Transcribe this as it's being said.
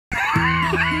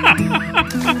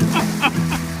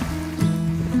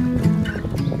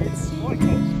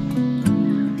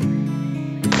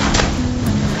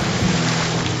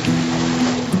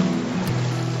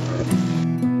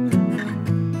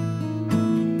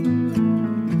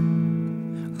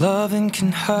Loving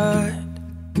can hurt.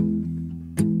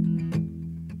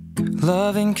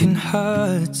 Loving can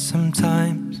hurt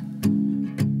sometimes,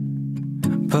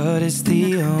 but it's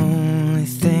the only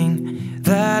thing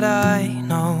that I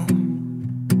know.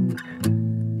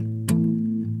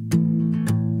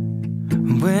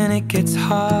 When it gets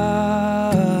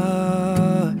hard,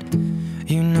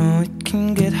 you know it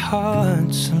can get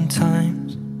hard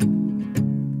sometimes.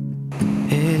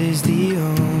 It is the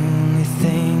only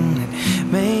thing that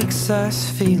makes us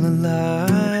feel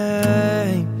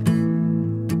alive.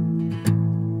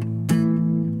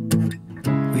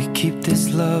 We keep this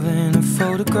love in a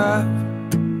photograph.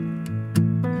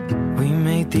 We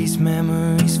made these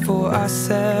memories for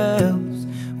ourselves,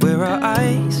 where our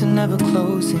eyes are never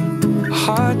closing, our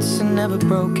hearts are never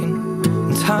broken,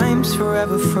 and time's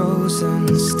forever frozen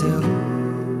still.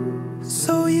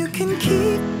 So you can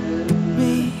keep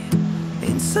me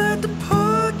inside the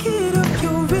pocket of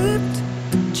your ripped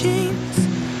jeans,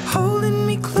 holding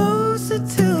me closer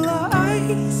till our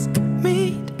eyes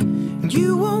meet, and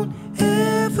you won't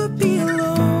ever be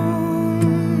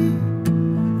alone.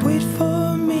 Wait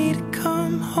for me to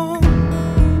come home.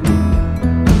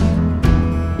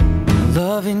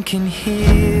 Loving can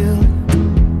heal.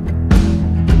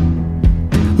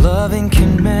 Loving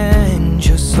can mend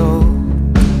your soul,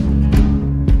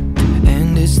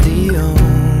 and it's the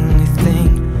only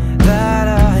thing that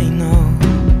I know.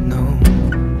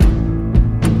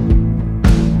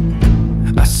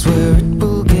 I swear it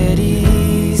will get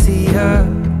easier.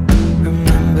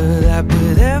 Remember that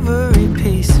with every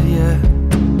piece of you.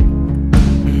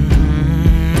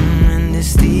 And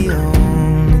it's the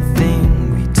only thing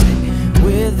we take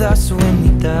with us when we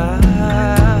die.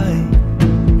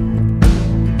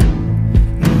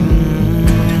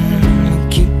 We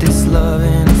keep this love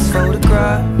in its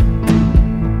photograph.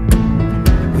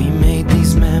 We made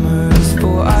these memories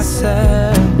for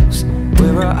ourselves,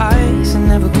 where our eyes are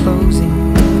never closing,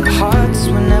 our hearts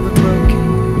were never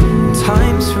broken,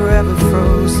 time's forever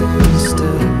frozen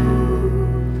still.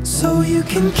 So you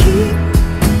can keep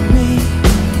me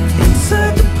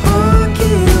inside the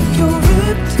pocket of your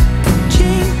ripped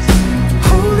jeans,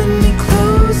 holding me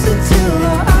closer till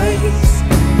our eyes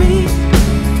meet.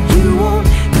 You won't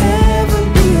ever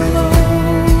be alone.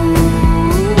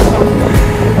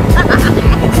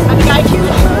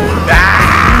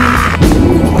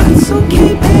 That's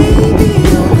okay, baby,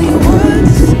 only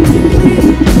once. Please,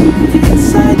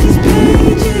 inside these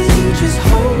pages, you just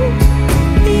hold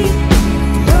me.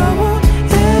 I won't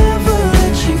ever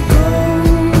let you go.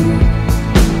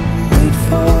 Wait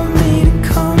for me to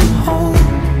come home.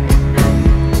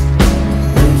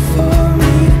 Wait for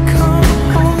me to come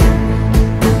home.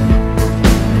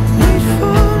 Wait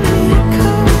for me to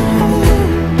come home.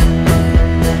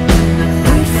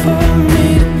 Wait for me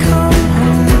to come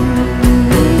home.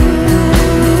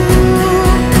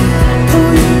 Oh,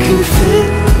 you can fit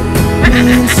me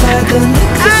inside the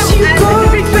necklace you got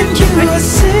when you were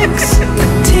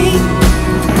 16,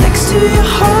 next to your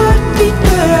heartbeat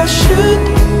where I should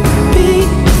be.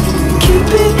 Keep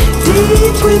it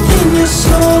deep within your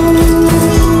soul.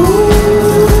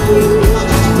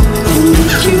 And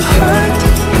if you hurt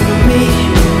me,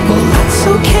 well, that's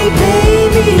okay,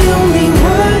 baby, only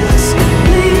words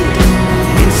bleed.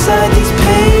 Inside these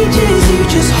pages, you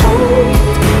just hold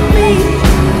me.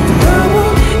 I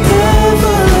won't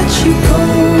ever let you go.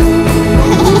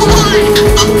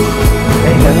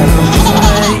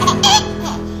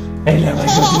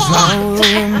 I'll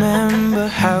remember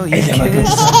how you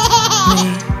kissed me.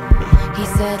 He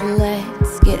said,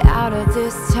 let's get out of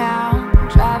this town,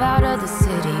 drive out of the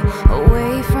city,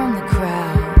 away from the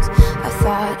crowds. I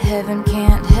thought heaven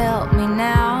can't help me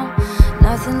now,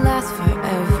 nothing lasts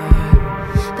forever.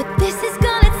 But this is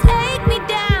gonna take me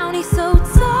down. He's so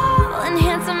tall and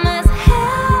handsome as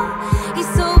hell. He's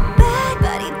so bad,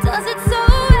 but he does it so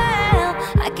well.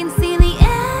 I can see the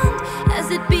end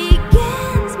as it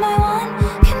begins. My one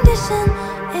condition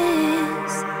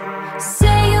is,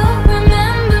 say you'll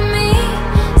remember me,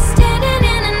 standing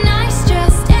in a nice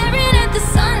dress, staring at the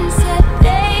sunset,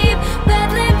 babe.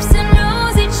 Red lips and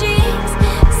rosy cheeks.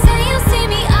 Say you'll see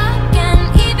me again,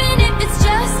 even if it's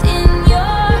just in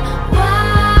your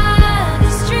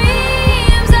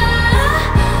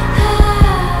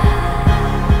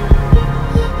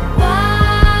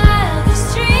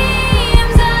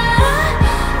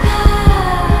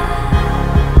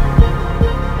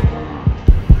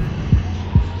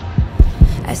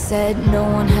I said no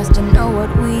one has to know what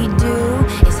we do.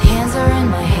 His hands are in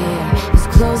my hair, his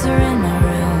clothes are in my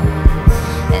room,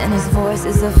 and his voice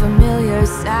is a familiar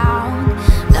sound.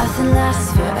 Nothing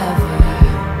lasts forever,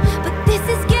 but this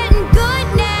is getting good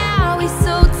now. He's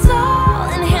so tall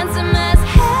and handsome as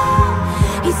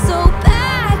hell. He's so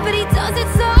bad, but he does it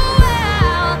so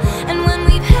well. And when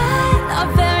we've had our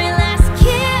very last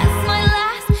kiss, my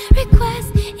last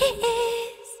request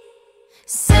is,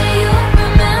 say you'll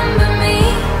remember me,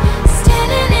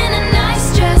 standing in a nice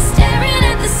dress, staring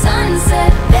at the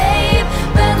sunset, babe,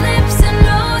 red lips and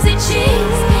rosy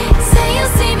cheeks. Say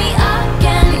you'll see me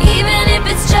again, even if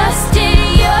it's just in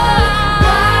your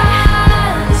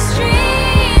wildest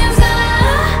dreams.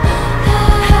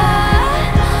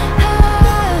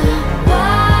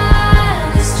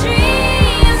 Wildest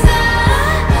dreams.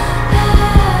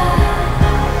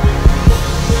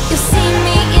 You'll see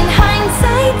me in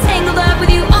hindsight, tangled up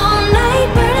with you all night,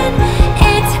 burning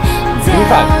it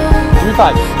down.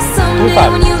 Someday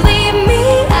when you leave me,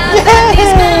 I'll let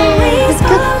these memories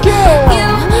follow you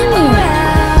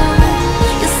around.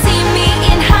 You'll see me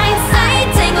in hindsight,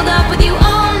 tangled up with you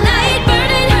all night,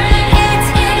 burning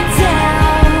it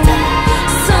down.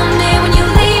 Someday when you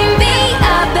leave me,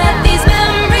 I bet these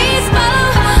memories follow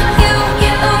you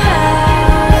around.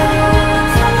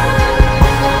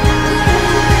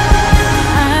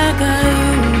 I got you.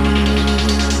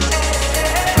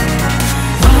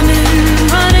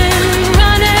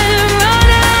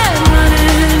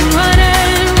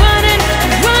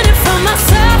 Running from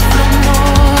myself no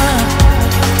more.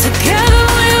 Together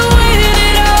we'll win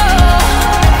it all.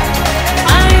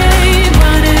 I ain't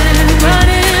running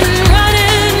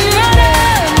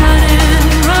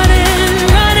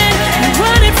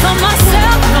from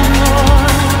myself no more.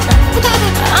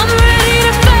 I'm ready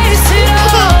to face it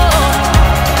all.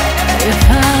 If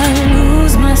I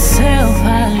lose myself,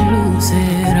 I lose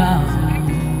it all.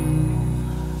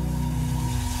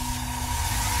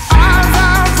 I've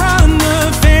outrun the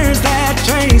fears that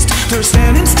chased. They're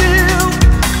standing still.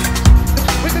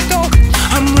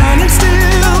 I'm running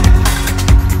still.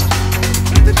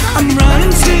 I'm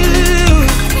running still.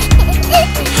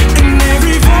 And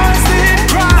every voice that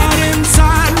cried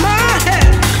inside my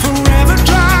head, forever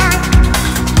dry.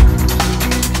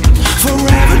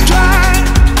 Forever dry.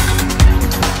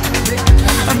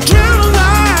 I drew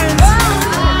lines.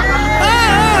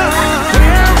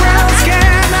 Where else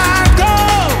can I go?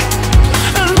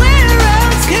 And where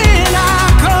else can I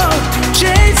go?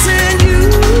 Chasing you.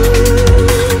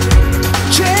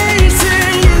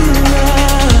 Chasing you.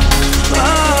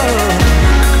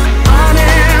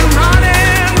 Running,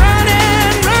 running,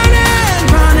 running, running,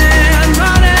 running,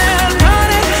 running,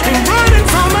 running, and running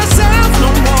from myself no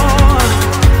more.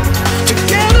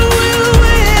 Together we'll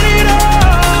win it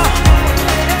all.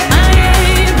 I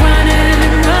ain't running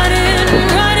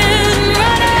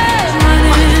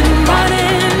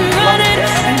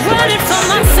from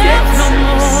myself no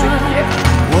more.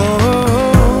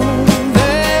 Whoa,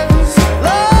 there's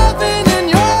loving in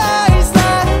your eyes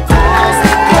that pulls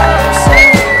me closer.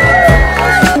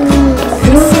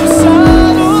 It's so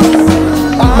subtle,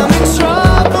 I'm in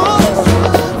trouble,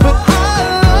 but I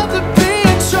love to be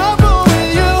in trouble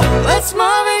with you. Let's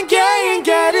Marvin Gaye and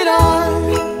get it on.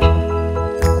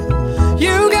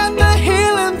 You got the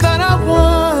healing that I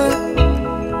want,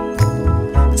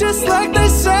 just like they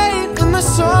say in the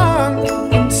song.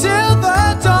 Until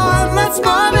the dawn, let's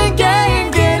Marvin Gaye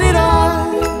and get it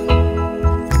on.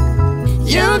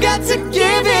 You got to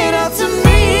give it up to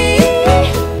me.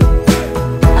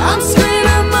 I'm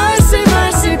screaming mercy,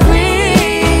 mercy,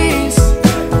 please.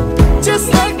 Just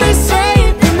like they say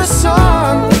in the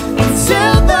song.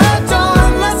 Until the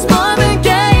dawn, let's Marvin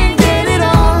Gaye and get it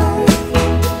on.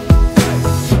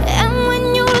 And when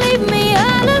you leave me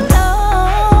all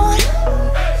alone,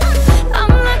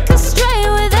 I'm like a stray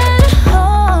without a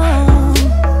home.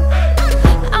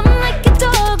 I'm like a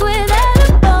dog without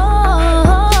a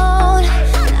bone.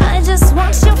 I just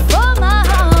want you for my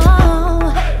home.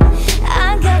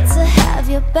 I got to have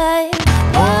you, babe.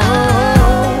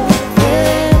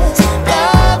 There's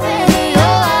love in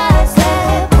your eyes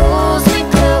that pulls me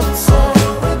closer.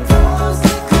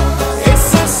 It's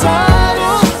so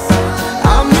subtle,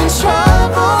 I'm in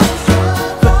trouble,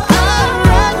 but I'd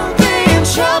rather be in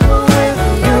trouble with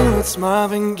you. It's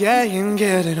Marvin Gaye and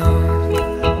get it on.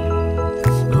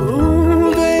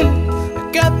 Ooh, baby, I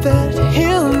got that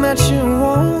healing that you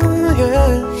want,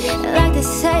 yeah. Like they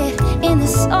say in the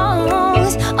song.